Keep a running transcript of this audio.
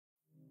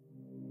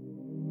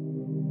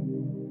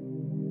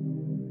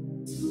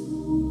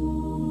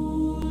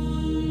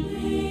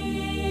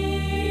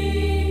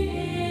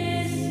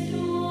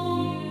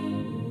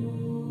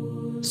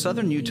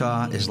Southern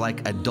Utah is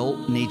like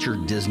adult nature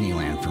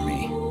Disneyland for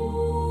me.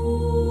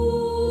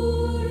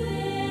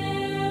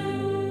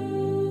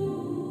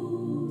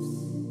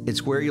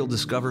 It's where you'll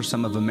discover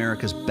some of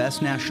America's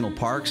best national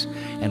parks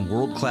and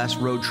world-class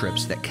road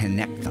trips that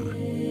connect them.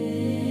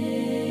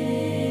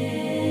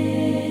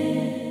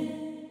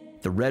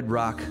 The red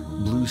rock,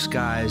 blue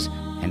skies,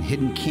 and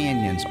hidden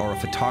canyons are a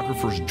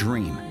photographer's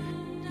dream.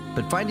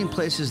 But finding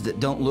places that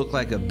don't look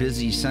like a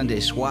busy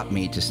Sunday swap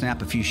meet to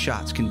snap a few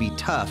shots can be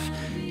tough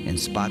in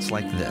spots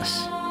like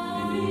this.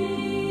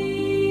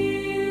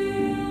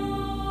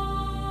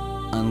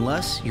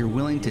 Unless you're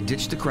willing to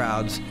ditch the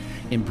crowds,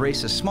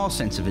 embrace a small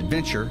sense of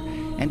adventure,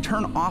 and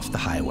turn off the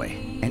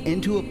highway and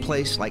into a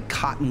place like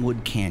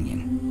Cottonwood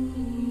Canyon.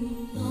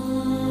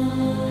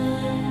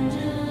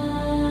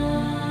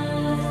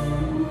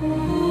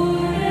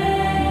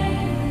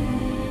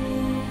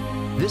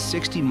 This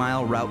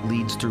 60-mile route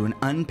leads through an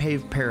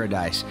unpaved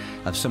paradise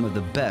of some of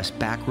the best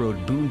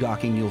backroad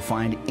boondocking you'll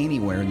find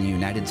anywhere in the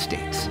United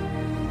States.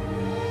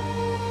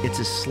 It's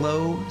a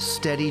slow,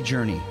 steady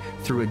journey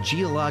through a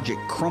geologic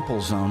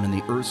crumple zone in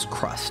the Earth's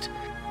crust,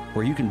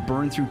 where you can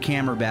burn through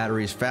camera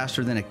batteries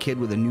faster than a kid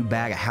with a new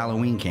bag of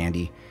Halloween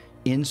candy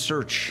in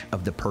search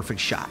of the perfect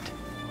shot.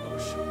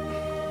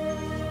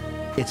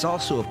 It's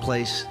also a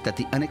place that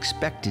the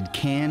unexpected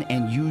can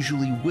and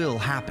usually will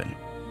happen.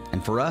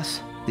 And for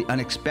us, the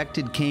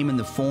unexpected came in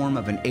the form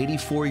of an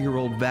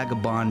 84-year-old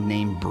vagabond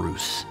named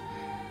Bruce,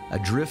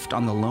 adrift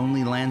on the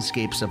lonely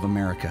landscapes of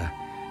America,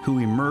 who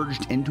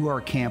emerged into our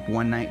camp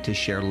one night to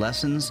share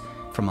lessons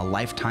from a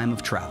lifetime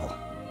of travel.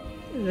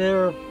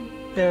 There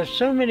are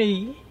so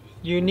many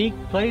unique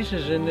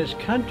places in this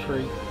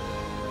country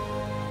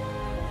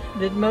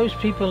that most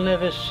people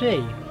never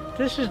see.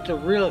 This is the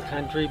real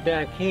country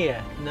back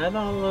here, not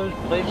all those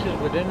places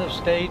within the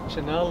states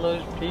and all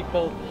those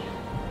people.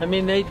 I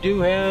mean, they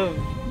do have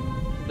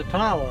the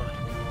power,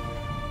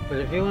 but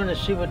if you want to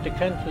see what the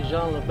country's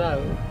all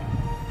about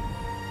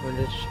when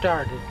it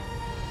started,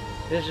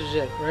 this is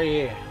it right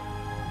here.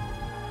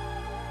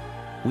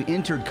 We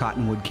entered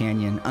Cottonwood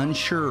Canyon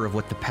unsure of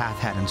what the path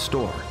had in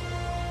store.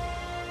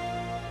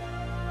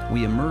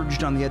 We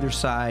emerged on the other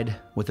side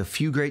with a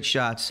few great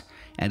shots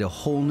and a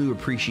whole new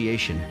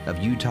appreciation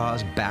of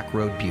Utah's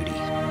backroad beauty.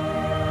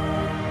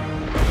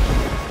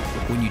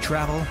 When you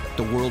travel,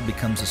 the world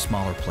becomes a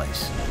smaller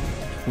place.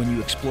 When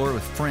you explore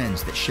with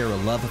friends that share a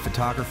love of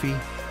photography,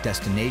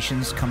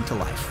 destinations come to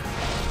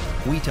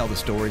life. We tell the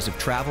stories of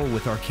travel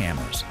with our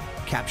cameras,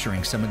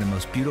 capturing some of the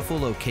most beautiful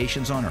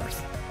locations on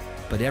Earth.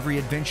 But every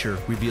adventure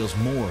reveals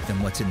more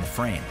than what's in the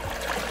frame.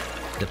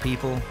 The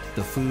people,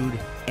 the food,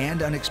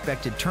 and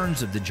unexpected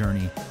turns of the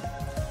journey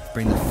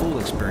bring the full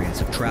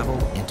experience of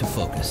travel into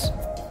focus.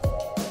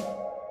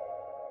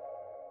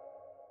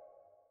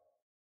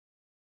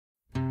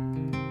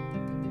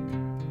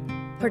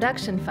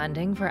 Production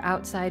funding for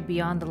Outside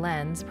Beyond the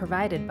Lens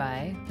provided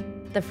by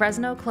the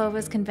Fresno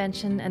Clovis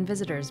Convention and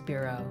Visitors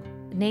Bureau.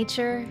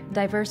 Nature,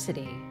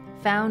 diversity,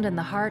 found in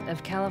the heart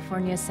of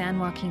California's San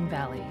Joaquin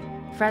Valley.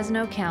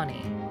 Fresno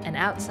County, an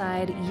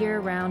outside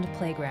year-round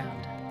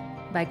playground.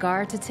 By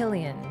Gar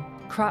Titillion,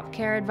 crop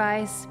care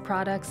advice,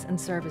 products, and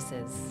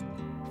services.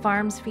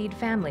 Farms feed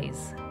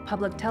families,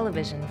 public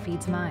television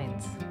feeds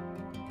minds.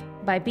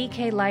 By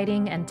BK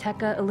Lighting and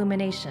Tekka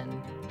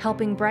Illumination,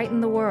 helping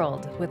brighten the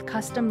world with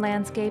custom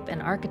landscape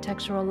and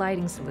architectural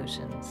lighting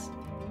solutions.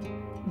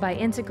 By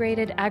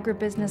Integrated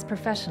Agribusiness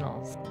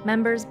Professionals,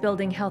 members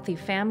building healthy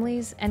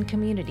families and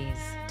communities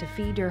to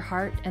feed your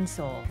heart and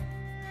soul.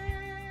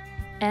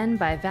 And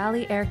by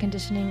Valley Air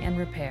Conditioning and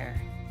Repair,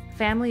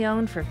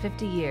 family-owned for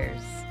 50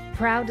 years,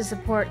 proud to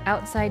support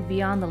Outside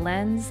Beyond the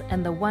Lens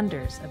and the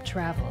wonders of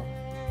travel.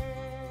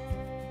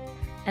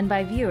 And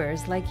by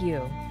viewers like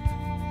you.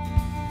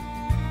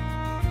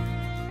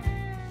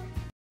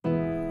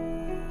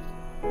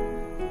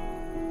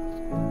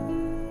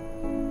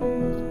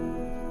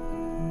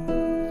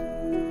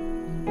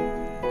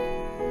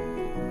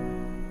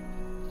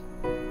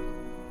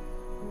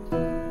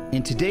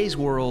 In today's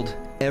world,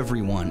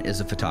 everyone is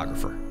a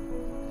photographer.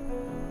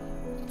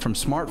 From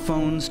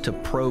smartphones to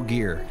pro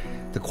gear,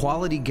 the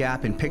quality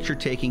gap in picture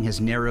taking has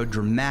narrowed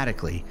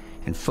dramatically,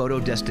 and photo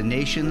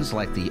destinations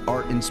like the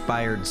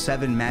art-inspired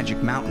 7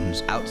 Magic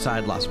Mountains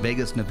outside Las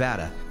Vegas,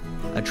 Nevada,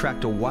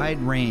 attract a wide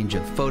range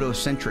of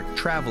photocentric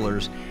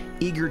travelers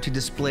eager to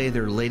display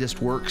their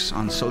latest works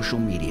on social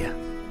media.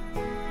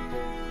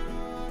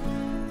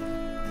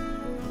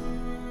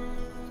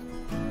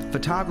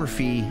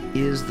 Photography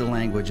is the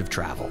language of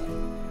travel.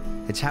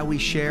 It's how we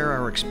share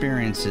our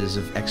experiences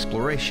of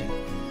exploration,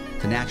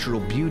 the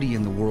natural beauty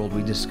in the world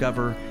we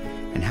discover,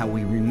 and how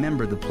we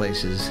remember the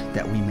places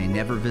that we may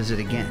never visit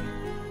again.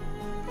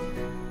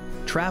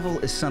 Travel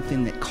is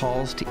something that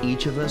calls to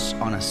each of us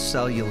on a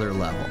cellular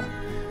level.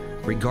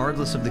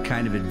 Regardless of the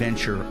kind of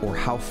adventure or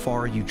how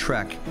far you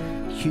trek,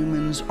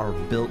 humans are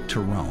built to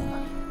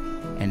roam.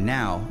 And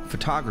now,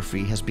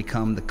 photography has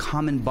become the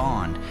common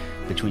bond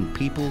between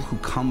people who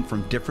come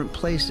from different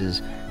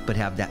places but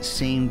have that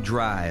same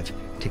drive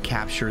to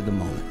capture the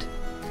moment.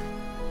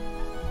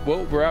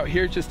 Well, we're out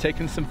here just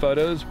taking some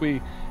photos.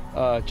 We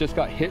just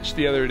got hitched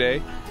the other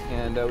day,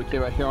 and we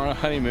came out here on a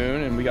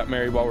honeymoon, and we got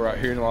married while we're out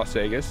here in Las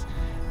Vegas.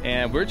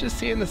 And we're just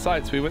seeing the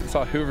sights. We went and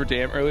saw Hoover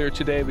Dam earlier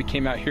today. We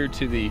came out here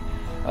to the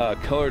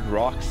Colored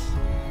Rocks,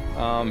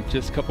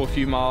 just a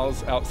few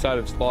miles outside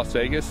of Las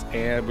Vegas,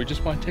 and we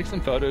just want to take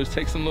some photos,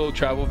 take some little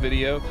travel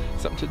video,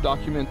 something to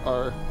document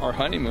our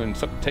honeymoon,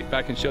 something to take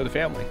back and show the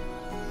family.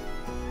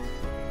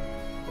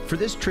 For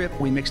this trip,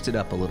 we mixed it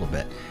up a little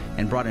bit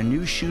and brought a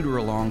new shooter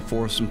along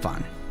for some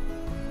fun.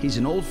 He's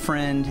an old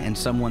friend and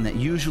someone that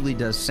usually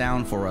does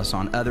sound for us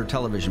on other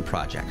television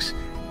projects,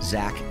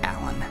 Zach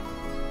Allen.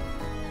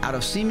 Out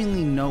of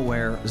seemingly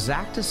nowhere,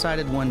 Zach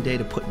decided one day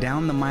to put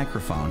down the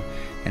microphone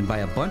and buy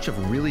a bunch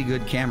of really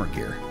good camera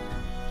gear.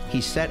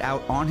 He set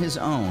out on his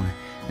own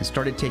and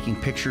started taking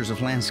pictures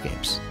of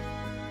landscapes.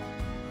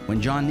 When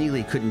John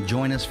Neely couldn't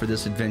join us for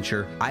this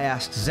adventure, I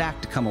asked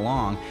Zach to come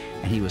along,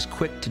 and he was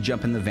quick to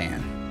jump in the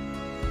van.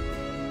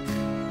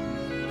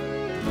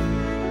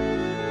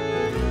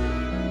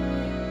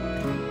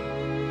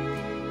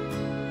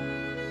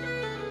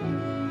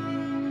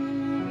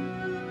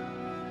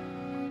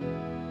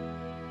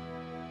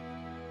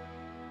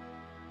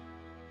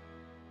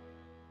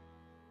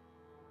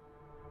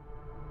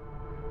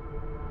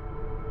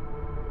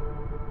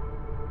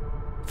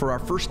 For our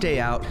first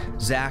day out,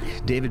 Zach,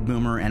 David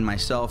Boomer, and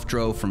myself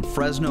drove from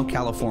Fresno,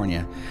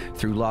 California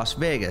through Las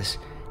Vegas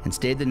and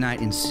stayed the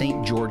night in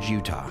St. George,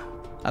 Utah,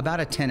 about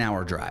a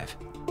 10-hour drive.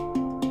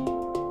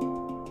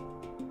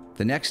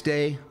 The next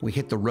day, we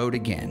hit the road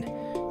again,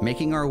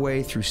 making our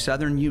way through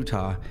southern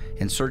Utah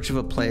in search of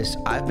a place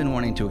I've been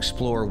wanting to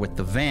explore with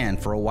the van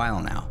for a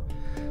while now,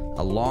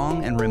 a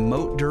long and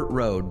remote dirt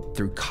road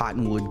through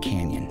Cottonwood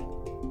Canyon.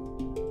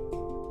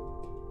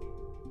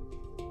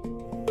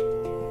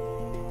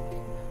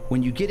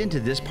 When you get into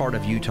this part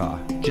of Utah,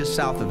 just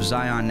south of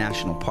Zion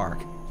National Park,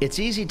 it's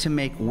easy to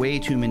make way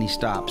too many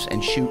stops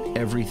and shoot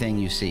everything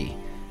you see,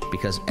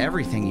 because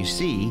everything you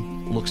see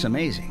looks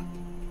amazing.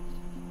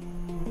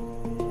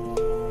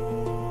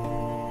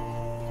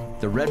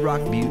 The Red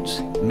Rock Buttes,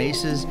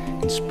 mesas,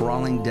 and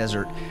sprawling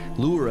desert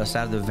lure us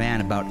out of the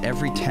van about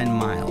every 10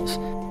 miles,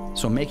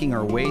 so making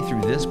our way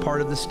through this part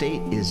of the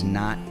state is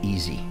not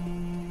easy.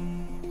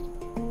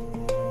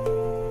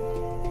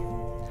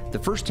 The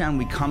first town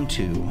we come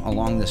to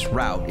along this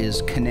route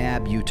is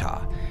Kanab,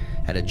 Utah,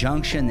 at a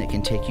junction that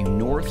can take you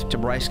north to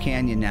Bryce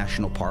Canyon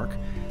National Park,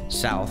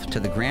 south to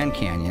the Grand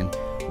Canyon,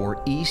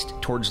 or east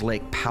towards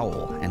Lake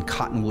Powell and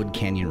Cottonwood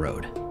Canyon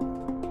Road.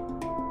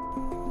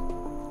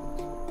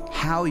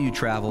 How you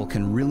travel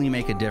can really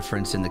make a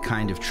difference in the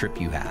kind of trip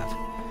you have.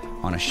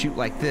 On a shoot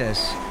like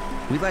this,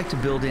 we like to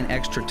build in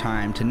extra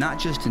time to not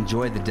just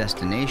enjoy the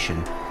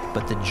destination,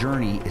 but the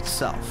journey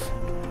itself.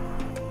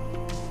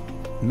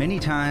 Many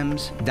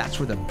times, that's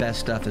where the best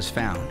stuff is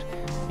found.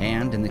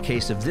 And in the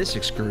case of this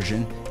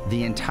excursion,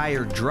 the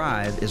entire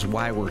drive is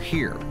why we're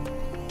here.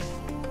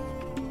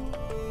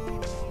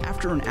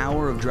 After an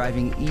hour of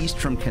driving east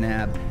from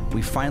Kanab,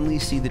 we finally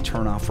see the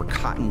turnoff for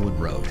Cottonwood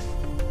Road,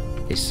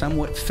 a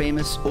somewhat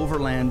famous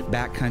overland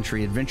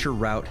backcountry adventure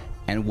route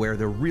and where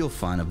the real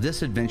fun of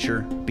this adventure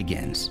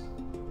begins.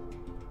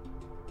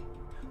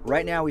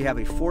 Right now we have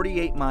a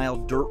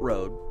 48-mile dirt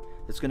road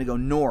that's going to go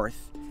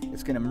north.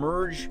 It's going to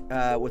merge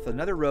with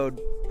another road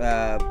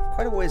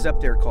quite a ways up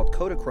there called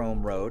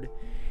Kodachrome Road,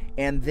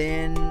 and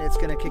then it's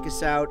going to kick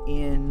us out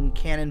in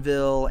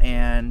Cannonville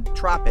and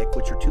Tropic,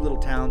 which are two little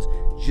towns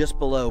just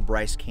below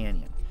Bryce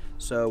Canyon.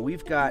 So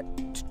we've got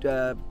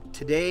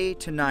today,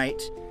 tonight,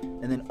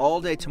 and then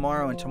all day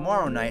tomorrow and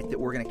tomorrow night that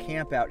we're going to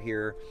camp out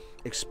here,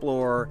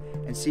 explore,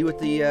 and see what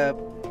the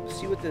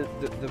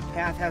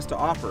path has to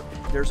offer.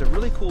 There's a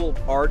really cool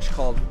arch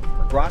called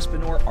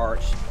Grosvenor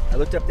Arch. I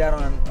looked up that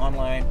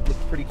online,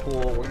 looked pretty cool.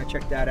 We're going to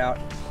check that out.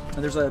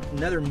 And there's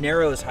another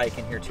Narrows hike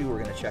in here too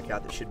we're going to check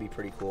out that should be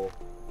pretty cool.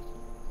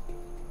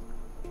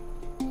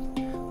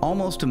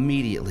 Almost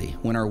immediately,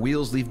 when our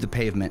wheels leave the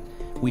pavement,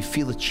 we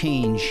feel a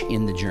change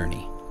in the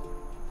journey.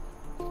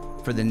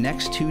 For the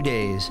next 2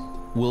 days,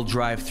 we'll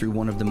drive through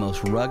one of the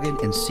most rugged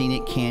and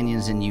scenic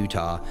canyons in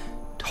Utah,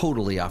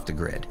 totally off the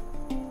grid.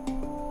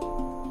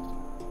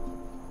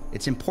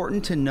 It's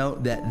important to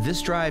note that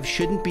this drive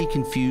shouldn't be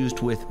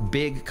confused with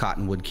Big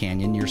Cottonwood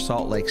Canyon near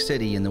Salt Lake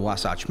City in the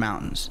Wasatch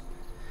Mountains.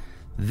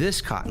 This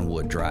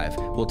Cottonwood Drive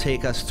will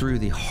take us through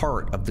the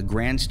heart of the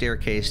Grand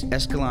Staircase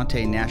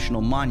Escalante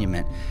National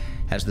Monument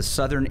as the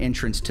southern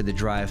entrance to the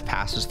drive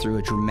passes through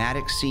a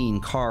dramatic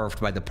scene carved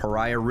by the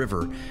Paria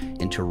River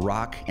into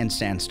rock and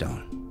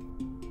sandstone.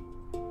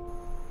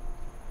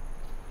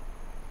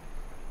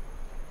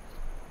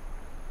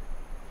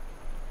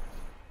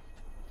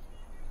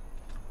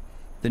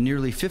 The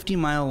nearly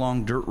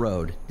 50-mile-long dirt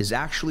road is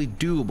actually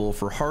doable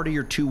for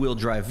hardier two-wheel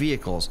drive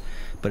vehicles,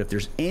 but if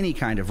there's any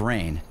kind of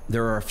rain,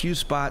 there are a few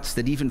spots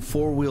that even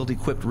four-wheeled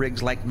equipped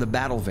rigs like the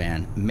Battle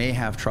Van may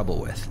have trouble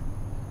with.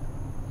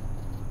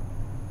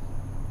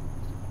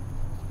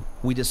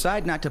 We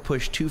decide not to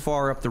push too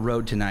far up the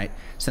road tonight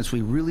since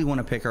we really want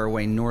to pick our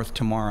way north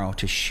tomorrow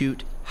to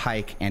shoot,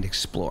 hike, and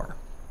explore.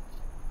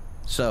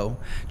 So,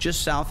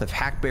 just south of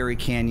Hackberry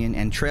Canyon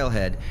and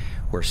Trailhead,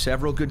 where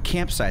several good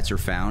campsites are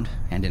found,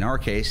 and in our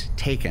case,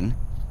 taken,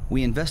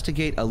 we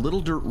investigate a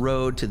little dirt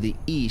road to the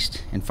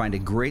east and find a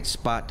great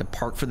spot to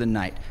park for the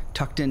night,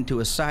 tucked into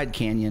a side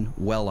canyon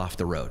well off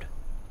the road.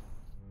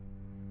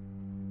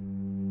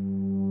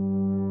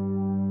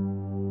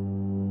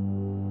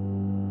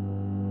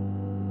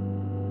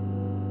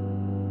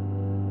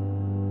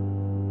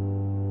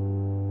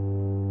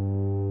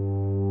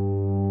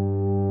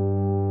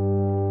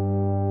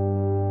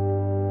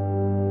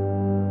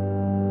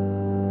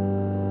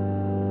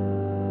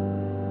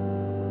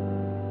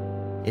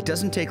 It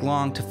doesn't take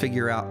long to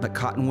figure out that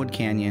Cottonwood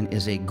Canyon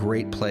is a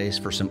great place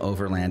for some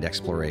overland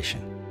exploration.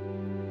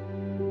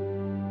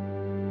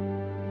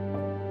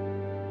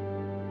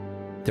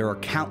 There are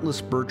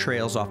countless bird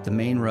trails off the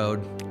main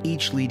road,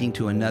 each leading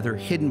to another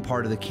hidden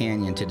part of the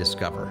canyon to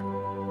discover,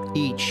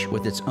 each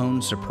with its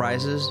own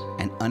surprises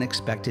and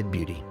unexpected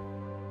beauty.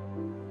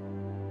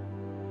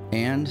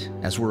 And,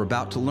 as we're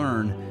about to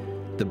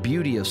learn, the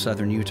beauty of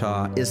southern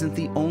Utah isn't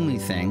the only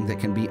thing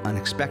that can be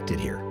unexpected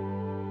here.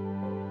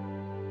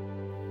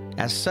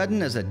 As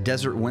sudden as a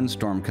desert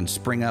windstorm can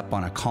spring up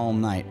on a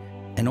calm night,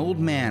 an old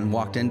man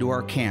walked into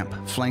our camp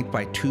flanked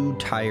by 2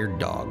 tired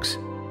dogs.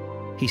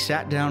 He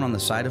sat down on the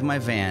side of my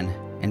van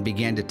and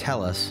began to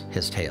tell us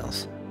his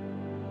tales.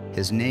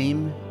 His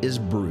name is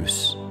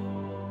Bruce.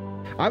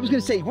 I was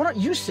going to say, why don't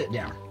you sit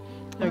down?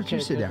 Why don't you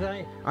sit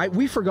down?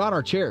 We forgot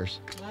our chairs.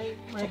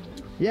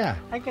 Yeah.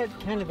 I got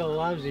kind of a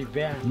lousy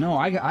back. No,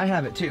 I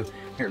have it too.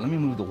 Here, let me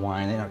move the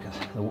wine.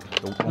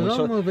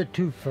 Don't move it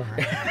too far.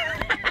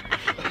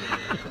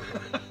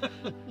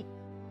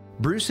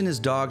 Bruce and his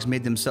dogs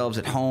made themselves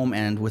at home,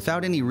 and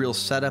without any real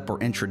setup or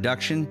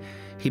introduction,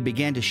 he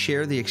began to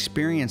share the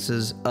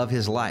experiences of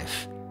his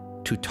life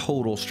to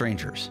total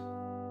strangers.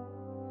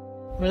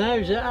 When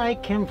I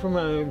came from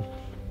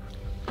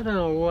I don't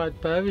know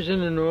what, but I was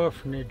in an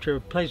orphanage, or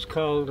a place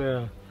called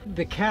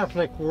the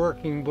Catholic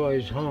Working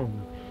Boys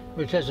Home,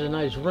 which has a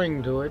nice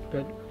ring to it,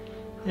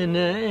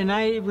 and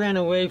I ran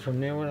away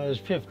from there when I was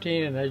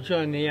 15, and I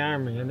joined the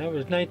Army, and that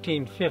was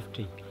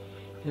 1950.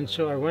 And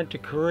so I went to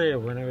Korea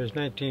when I was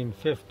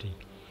 1950,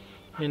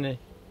 and I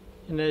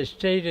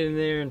stayed in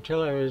there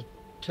until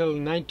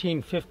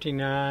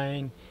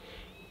 1959,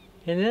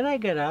 and then I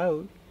got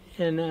out,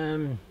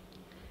 and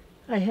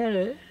I had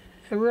a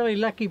really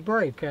lucky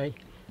break. I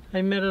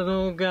met an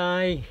old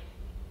guy,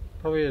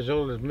 probably as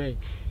old as me,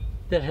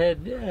 that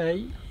had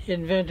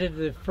invented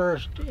the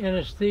first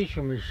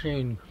anesthesia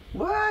machine.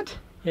 What?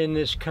 In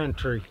this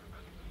country,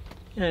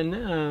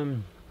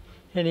 and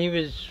he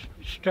was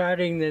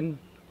starting then.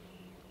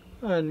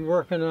 And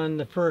working on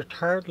the first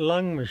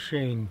heart-lung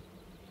machine.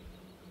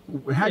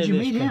 How'd you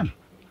meet him?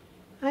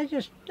 I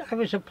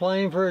was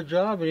applying for a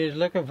job, and he was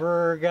looking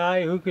for a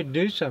guy who could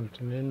do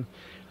something, and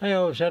I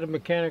always had a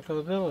mechanical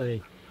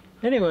ability.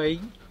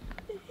 Anyway,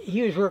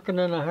 he was working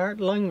on a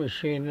heart-lung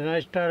machine, and I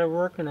started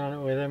working on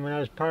it with him, and I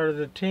was part of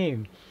the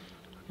team.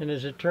 And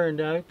as it turned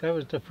out, that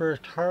was the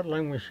first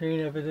heart-lung machine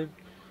ever that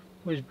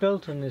was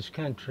built in this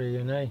country.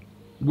 And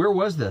Where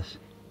was this?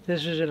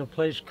 This is in a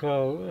place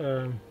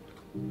called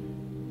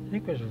I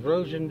think it was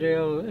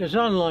Rosendale. It's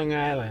on Long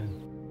Island.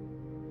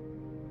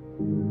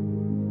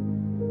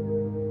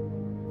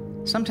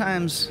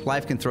 Sometimes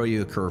life can throw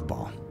you a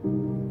curveball.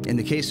 In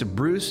the case of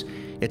Bruce,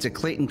 it's a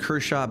Clayton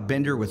Kershaw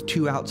bender with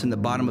 2 outs in the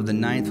bottom of the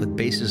 9th with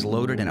bases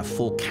loaded and a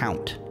full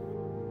count.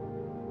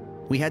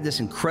 We had this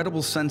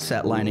incredible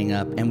sunset lining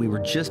up, and we were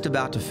just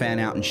about to fan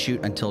out and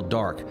shoot until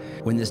dark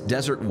when this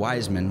desert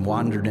wiseman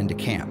wandered into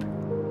camp.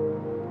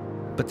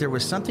 But there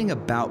was something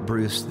about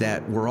Bruce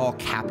that we're all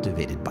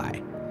captivated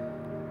by.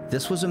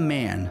 This was a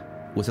man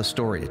with a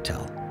story to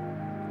tell,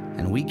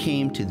 and we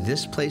came to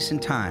this place and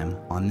time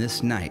on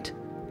this night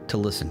to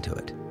listen to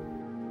it.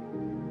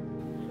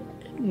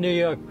 New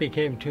York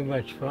became too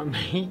much for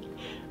me.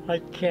 I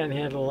can't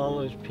handle all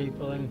those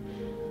people, and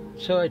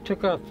so I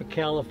took off for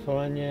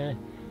California,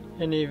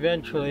 and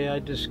eventually I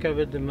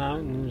discovered the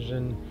mountains,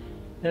 and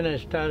then I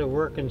started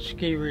working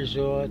ski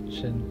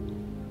resorts and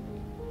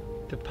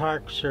the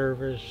Park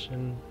Service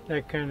and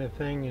that kind of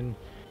thing, and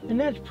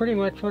that's pretty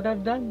much what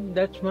I've done.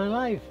 That's my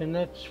life, and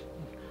that's,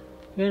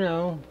 you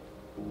know,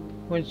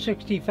 when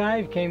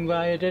 65 came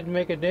by, it didn't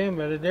make a damn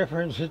bit of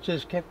difference. It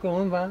just kept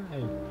going by.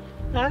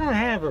 I don't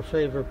have a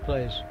favorite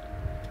place.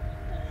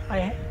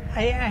 I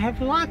have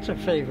lots of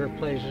favorite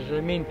places. I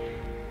mean,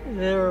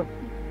 there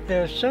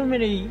are so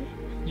many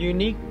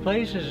unique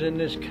places in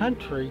this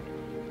country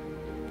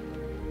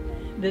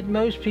that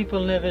most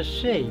people never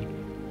see.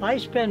 I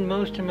spend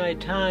most of my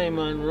time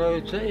on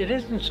roads. It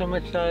isn't so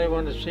much that I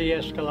want to see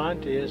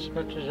Escalante as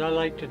much as I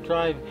like to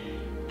drive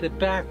the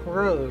back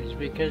roads,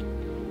 because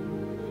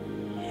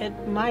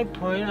at my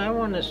point I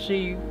want to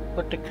see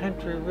what the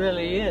country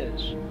really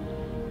is.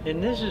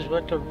 And this is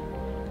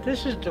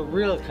the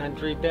real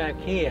country back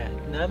here.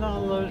 Not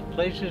all those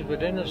places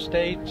within the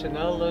states and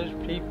all those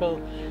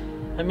people.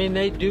 I mean,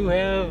 they do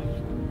have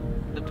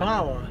the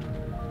power.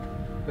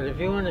 But if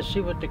you want to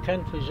see what the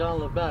country's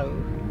all about,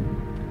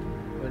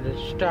 when it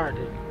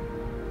started,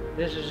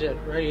 This is it,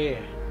 right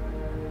here.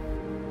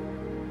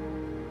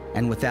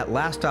 And with that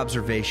last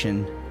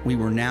observation, we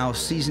were now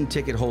season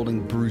ticket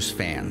holding Bruce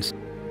fans.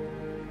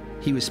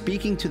 He was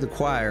speaking to the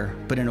choir,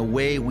 but in a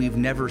way we've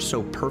never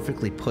so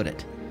perfectly put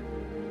it.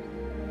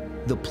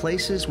 The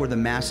places where the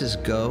masses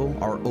go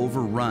are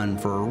overrun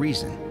for a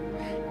reason.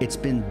 It's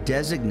been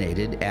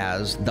designated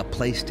as the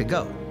place to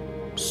go,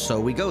 so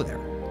we go there.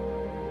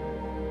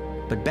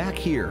 But back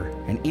here,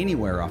 and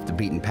anywhere off the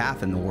beaten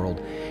path in the world,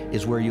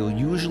 is where you'll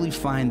usually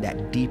find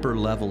that deeper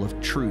level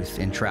of truth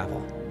in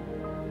travel.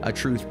 A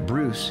truth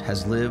Bruce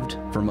has lived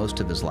for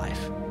most of his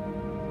life.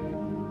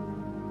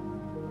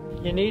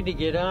 You need to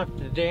get off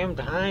the damned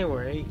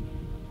highway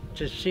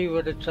to see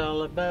what it's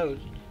all about.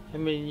 I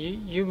mean,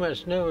 you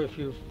must know if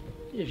you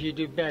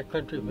do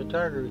backcountry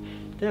photography,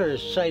 there are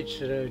sites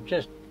that are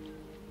just,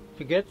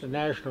 forget the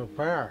national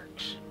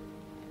parks.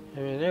 I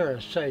mean, there are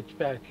sites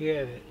back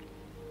here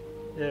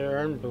that are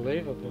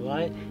unbelievable.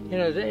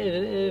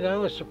 It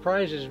always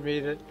surprises me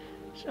that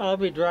I'll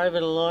be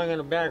driving along on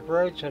a back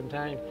road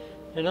sometime,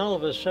 and all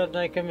of a sudden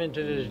I come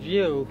into this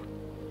view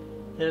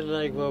that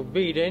like will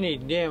beat any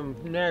damn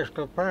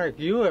national park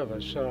you ever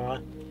saw.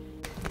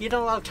 You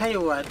know, I'll tell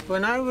you what,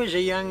 when I was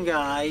a young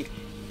guy,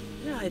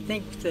 I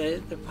think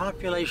the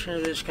population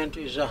of this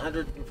country is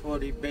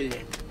 140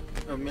 billion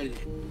or million.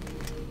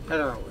 I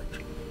don't know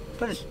which.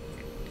 But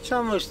it's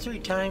almost 3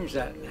 times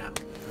that now.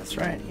 That's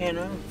right. You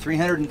know?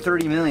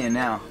 330 million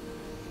now.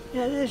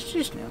 Yeah, there's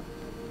just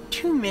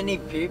too many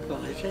people.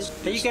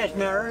 Are you guys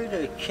married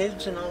or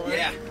kids and all that?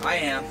 Yeah, I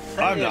am.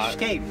 How do you I'm not.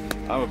 escape?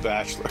 I'm a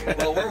bachelor.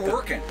 Well, we're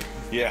working.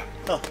 Yeah.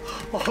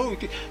 Oh,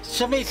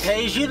 somebody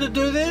pays you to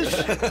do this?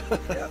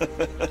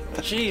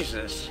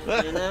 Jesus,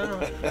 you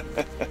know?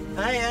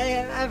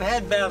 I've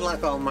had bad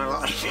luck all my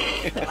life.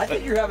 I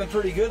think you're having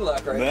pretty good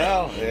luck right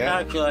now. No, yeah.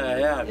 Actually, I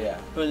have. Yeah.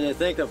 When you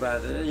think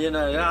about it, you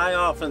know, I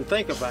often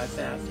think about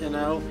that, you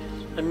know?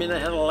 I mean, I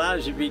had a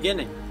lousy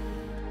beginning.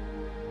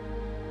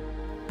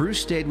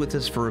 Bruce stayed with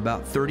us for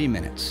about 30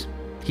 minutes.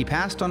 He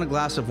passed on a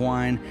glass of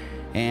wine,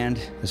 and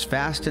as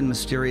fast and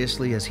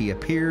mysteriously as he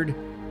appeared,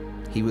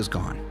 he was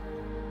gone.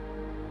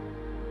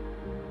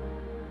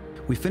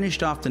 We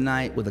finished off the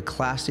night with a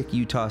classic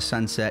Utah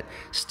sunset,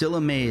 still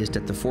amazed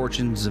at the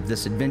fortunes of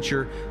this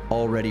adventure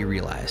already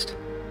realized.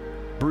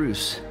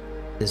 Bruce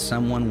is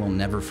someone we'll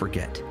never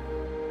forget.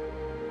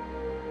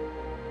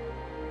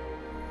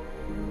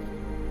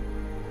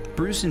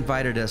 Bruce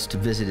invited us to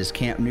visit his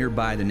camp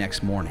nearby the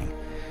next morning,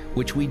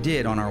 which we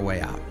did on our way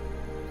out.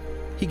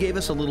 He gave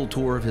us a little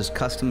tour of his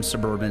custom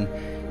Suburban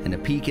and a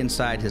peek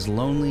inside his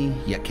lonely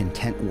yet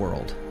content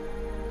world.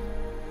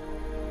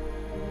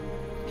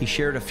 He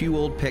shared a few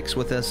old pics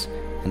with us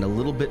and a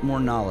little bit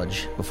more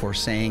knowledge before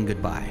saying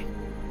goodbye.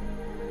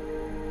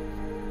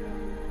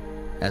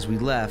 As we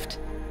left,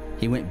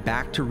 he went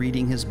back to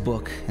reading his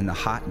book in the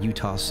hot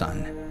Utah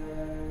sun,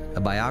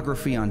 a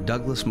biography on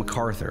Douglas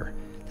MacArthur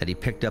that he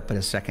picked up at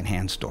a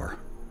secondhand store.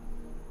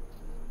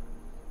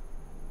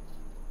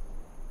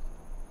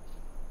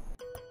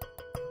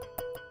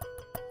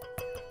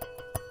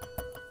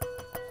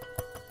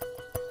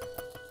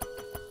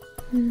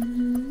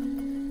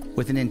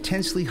 With an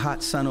intensely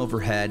hot sun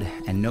overhead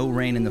and no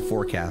rain in the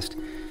forecast,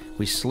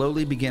 we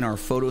slowly begin our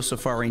photo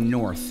safari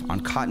north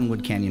on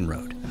Cottonwood Canyon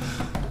Road.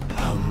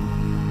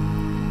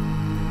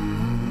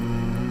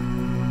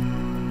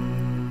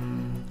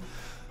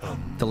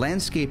 The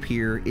landscape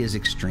here is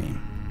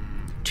extreme.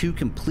 2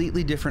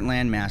 completely different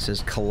land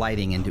masses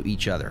colliding into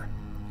each other.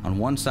 On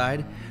one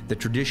side, the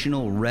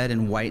traditional red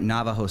and white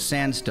Navajo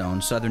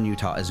sandstone southern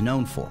Utah is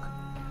known for.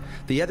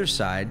 The other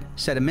side,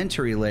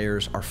 sedimentary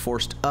layers are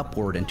forced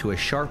upward into a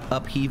sharp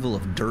upheaval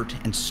of dirt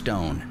and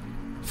stone,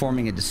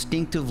 forming a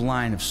distinctive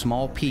line of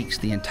small peaks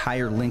the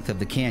entire length of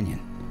the canyon,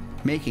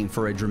 making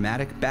for a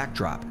dramatic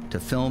backdrop to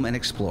film and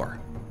explore.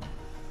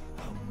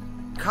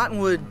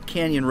 Cottonwood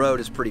Canyon Road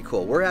is pretty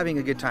cool. We're having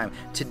a good time.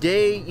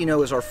 Today, you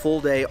know, is our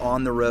full day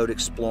on the road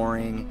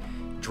exploring,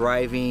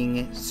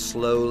 driving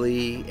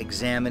slowly,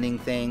 examining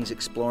things,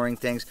 exploring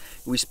things.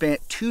 We spent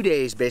 2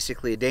 days,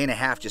 basically a day and a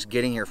half, just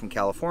getting here from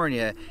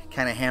California,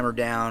 kind of hammered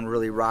down,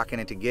 really rocking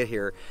it to get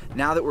here.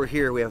 Now that we're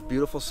here, we have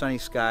beautiful sunny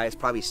skies,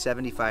 probably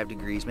 75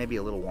 degrees, maybe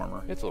a little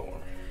warmer. It's a little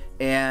warmer.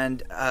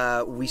 And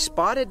we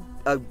spotted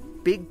a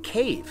big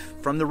cave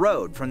from the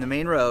road, from the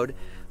main road,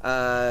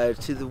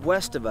 to the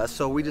west of us.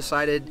 So we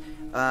decided,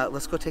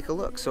 let's go take a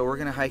look. So we're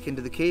gonna hike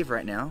into the cave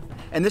right now.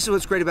 And this is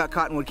what's great about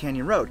Cottonwood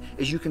Canyon Road,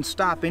 is you can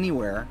stop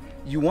anywhere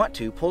you want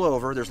to, pull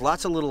over. There's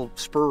lots of little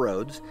spur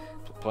roads.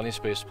 Plenty of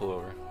space to pull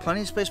over.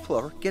 Plenty of space to pull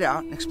over, get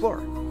out and explore.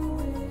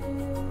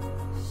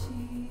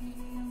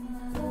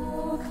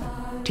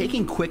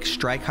 Taking quick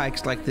strike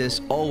hikes like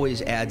this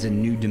always adds a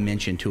new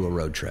dimension to a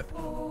road trip.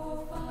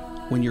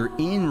 When you're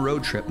in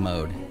road trip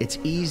mode, it's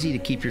easy to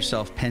keep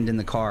yourself penned in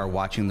the car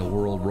watching the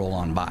world roll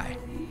on by.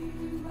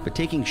 But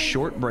taking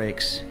short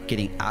breaks,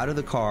 getting out of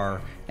the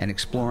car, and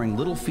exploring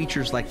little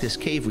features like this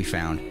cave we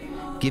found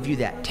give you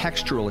that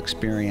textural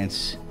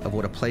experience of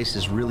what a place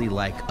is really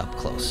like up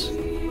close.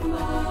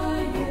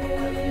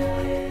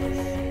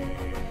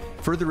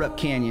 Further up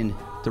canyon,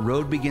 the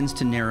road begins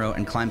to narrow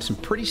and climb some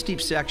pretty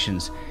steep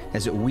sections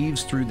as it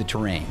weaves through the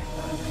terrain.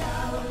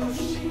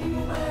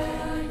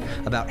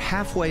 About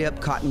halfway up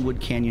Cottonwood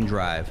Canyon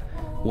Drive,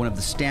 one of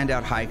the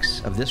standout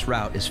hikes of this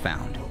route is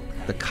found,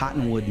 the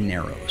Cottonwood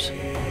Narrows.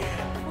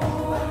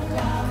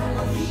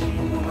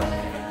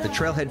 The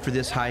trailhead for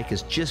this hike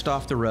is just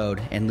off the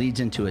road and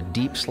leads into a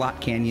deep slot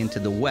canyon to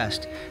the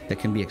west that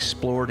can be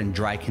explored in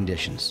dry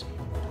conditions.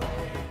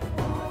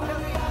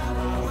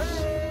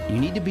 You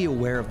need to be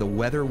aware of the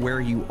weather where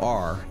you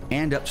are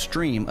and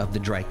upstream of the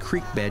dry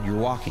creek bed you're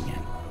walking in.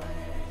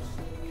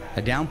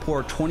 A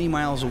downpour 20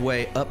 miles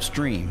away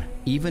upstream,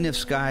 even if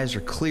skies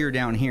are clear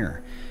down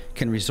here,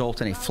 can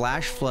result in a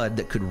flash flood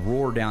that could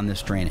roar down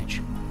this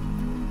drainage.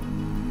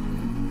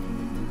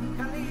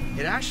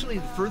 It actually,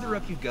 the further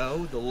up you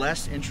go, the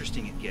less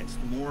interesting it gets.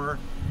 The more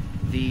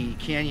the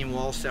canyon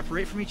walls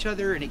separate from each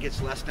other and it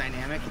gets less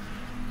dynamic.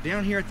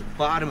 Down here at the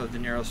bottom of the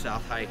narrow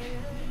south hike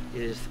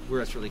is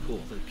where it's really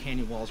cool. The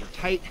canyon walls are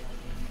tight,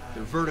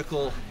 they're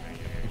vertical,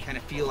 you kind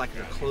of feel like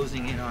they're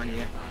closing in on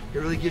you. It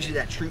really gives you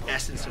that true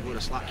essence of what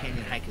a slot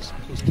canyon hike is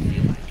supposed to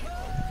feel like.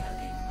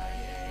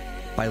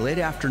 By late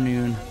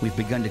afternoon, we've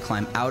begun to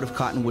climb out of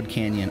Cottonwood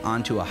Canyon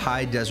onto a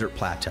high desert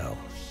plateau.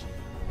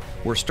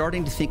 We're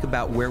starting to think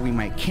about where we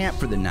might camp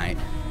for the night,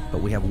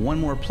 but we have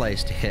one more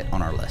place to hit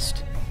on our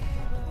list.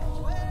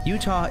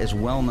 Utah is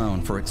well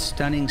known for its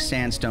stunning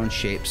sandstone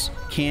shapes,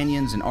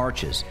 canyons, and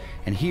arches,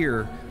 and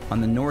here,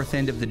 on the north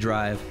end of the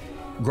drive,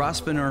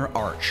 Grosvenor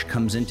Arch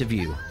comes into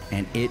view,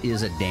 and it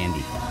is a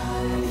dandy.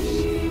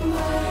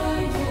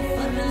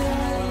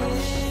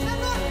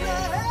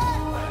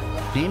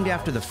 Named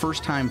after the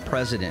first-time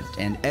president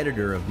and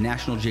editor of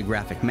National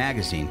Geographic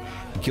magazine,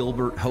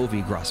 Gilbert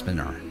Hovey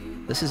Grosvenor,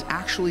 this is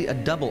actually a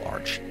double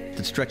arch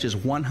that stretches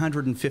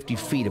 150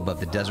 feet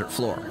above the desert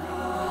floor.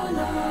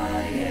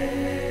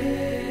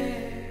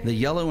 The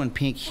yellow and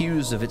pink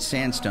hues of its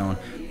sandstone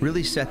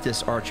really set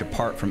this arch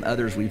apart from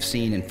others we've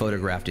seen and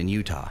photographed in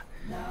Utah,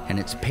 and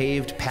its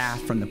paved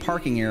path from the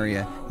parking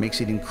area makes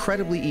it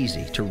incredibly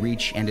easy to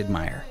reach and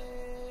admire.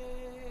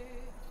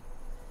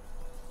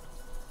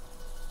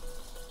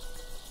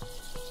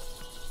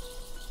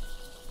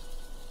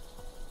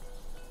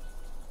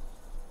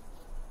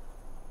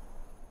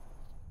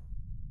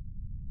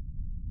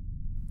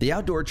 The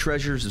outdoor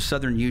treasures of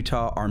southern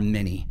Utah are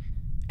many,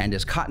 and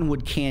as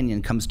Cottonwood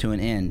Canyon comes to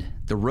an end,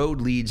 the road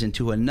leads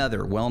into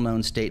another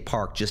well-known state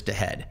park just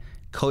ahead,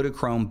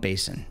 Kodachrome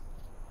Basin.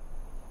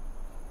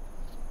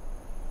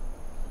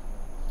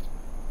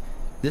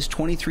 This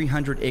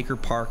 2,300-acre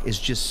park is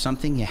just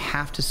something you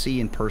have to see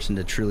in person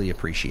to truly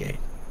appreciate.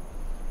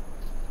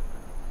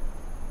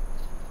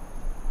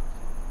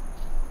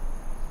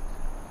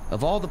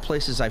 Of all the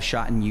places I've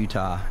shot in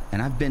Utah,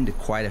 and I've been to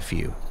quite a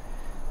few,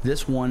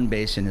 this one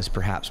basin is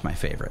perhaps my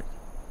favorite.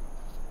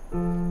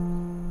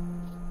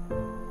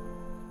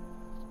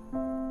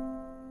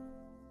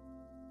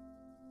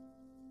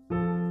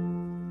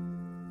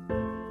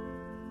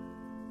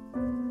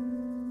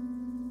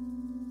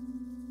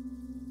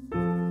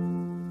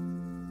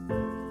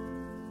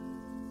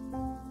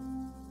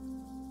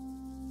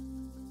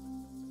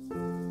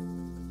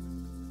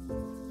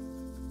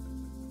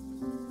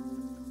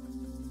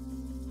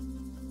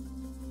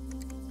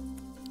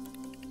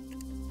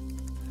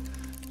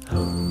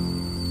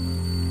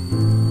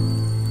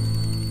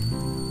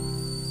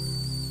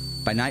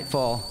 By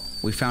nightfall,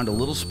 we found a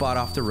little spot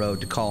off the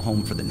road to call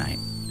home for the night.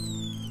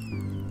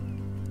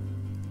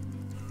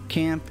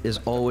 Camp is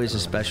always a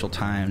special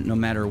time, no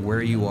matter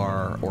where you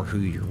are or who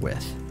you're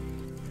with.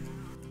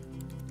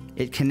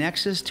 It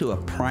connects us to a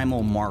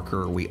primal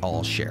marker we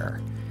all share,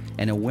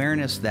 an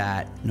awareness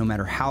that, no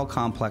matter how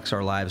complex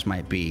our lives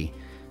might be,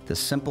 the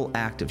simple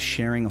act of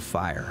sharing a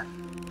fire,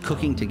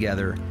 cooking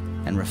together,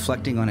 and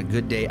reflecting on a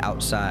good day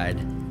outside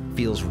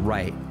feels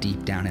right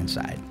deep down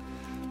inside.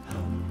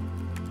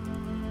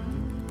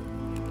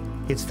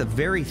 It's the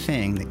very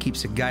thing that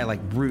keeps a guy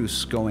like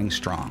Bruce going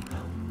strong.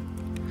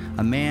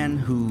 A man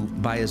who,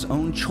 by his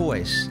own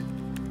choice,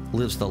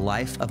 lives the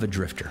life of a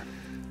drifter.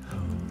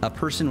 A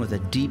person with a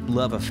deep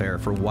love affair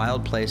for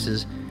wild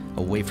places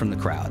away from the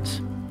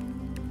crowds.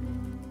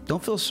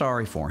 Don't feel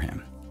sorry for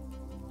him.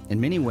 In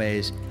many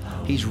ways,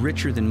 he's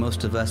richer than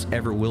most of us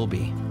ever will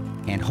be.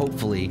 And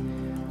hopefully,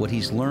 what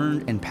he's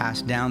learned and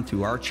passed down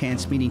through our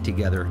chance meeting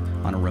together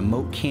on a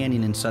remote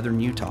canyon in southern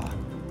Utah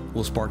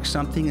will spark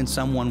something in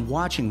someone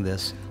watching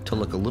this to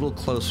look a little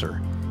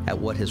closer at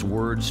what his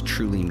words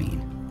truly mean.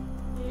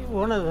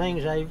 One of the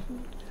things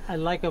I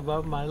like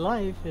about my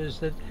life is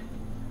that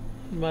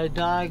my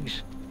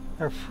dogs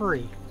are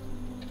free,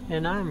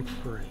 and I'm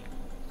free.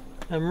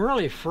 I'm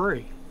really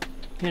free.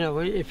 You know,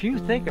 if you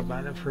think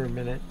about it for a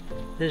minute,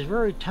 there's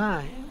very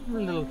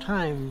little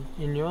time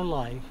in your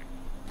life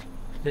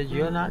that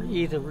you're not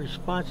either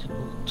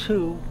responsible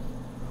to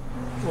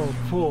or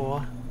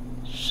for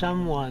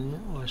someone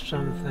or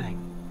something.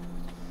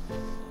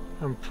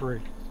 I'm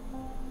free.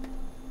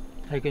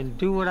 I can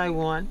do what I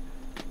want,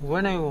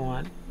 when I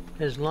want,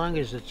 as long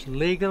as it's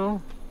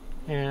legal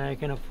and I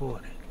can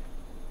afford it.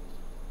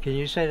 Can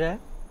you say that?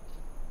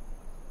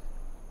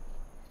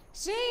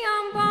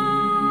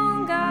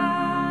 Shiambonga,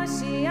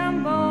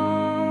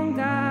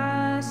 Shiambonga,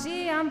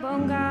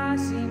 Shiambonga,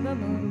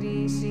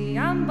 Shimbamundi,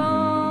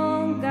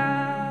 Shiambonga,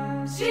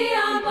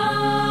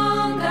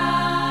 Shiambonga,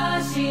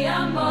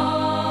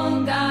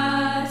 Shiambonga,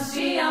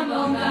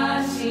 Shiambonga,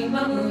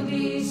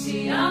 Shimbamundi,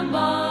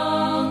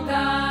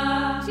 Shiambonga,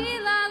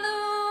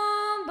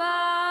 Chilalumba,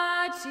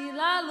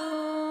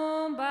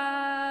 Chilalumba,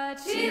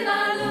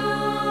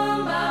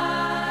 Chilalumba,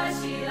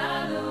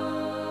 Chilalumba.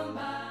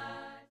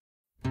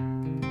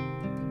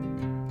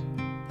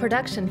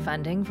 Production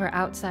funding for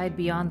Outside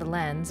Beyond the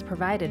Lens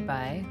provided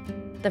by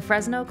the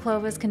Fresno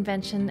Clovis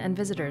Convention and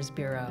Visitors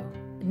Bureau.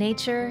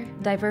 Nature,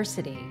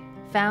 diversity,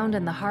 found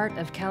in the heart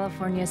of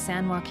California's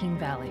San Joaquin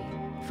Valley.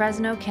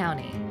 Fresno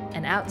County,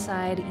 an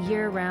outside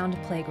year-round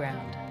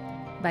playground.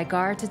 By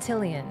Gar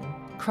Titillion,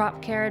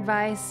 crop care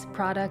advice,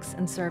 products,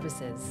 and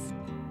services.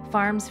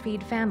 Farms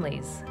feed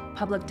families,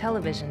 public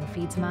television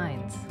feeds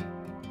minds.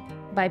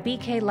 By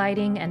BK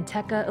Lighting and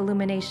Tekka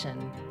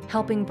Illumination,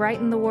 helping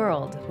brighten the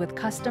world with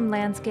custom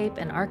landscape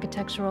and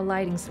architectural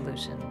lighting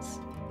solutions.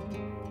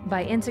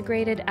 By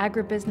Integrated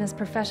Agribusiness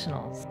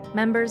Professionals,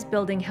 members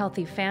building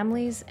healthy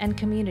families and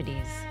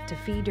communities to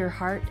feed your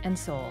heart and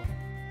soul.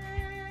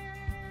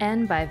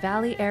 And by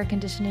Valley Air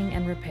Conditioning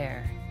and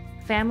Repair,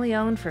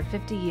 family-owned for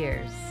 50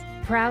 years,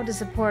 proud to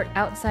support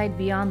Outside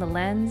Beyond the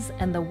Lens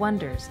and the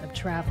wonders of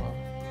travel.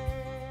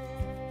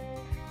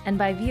 And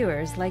by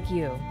viewers like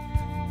you.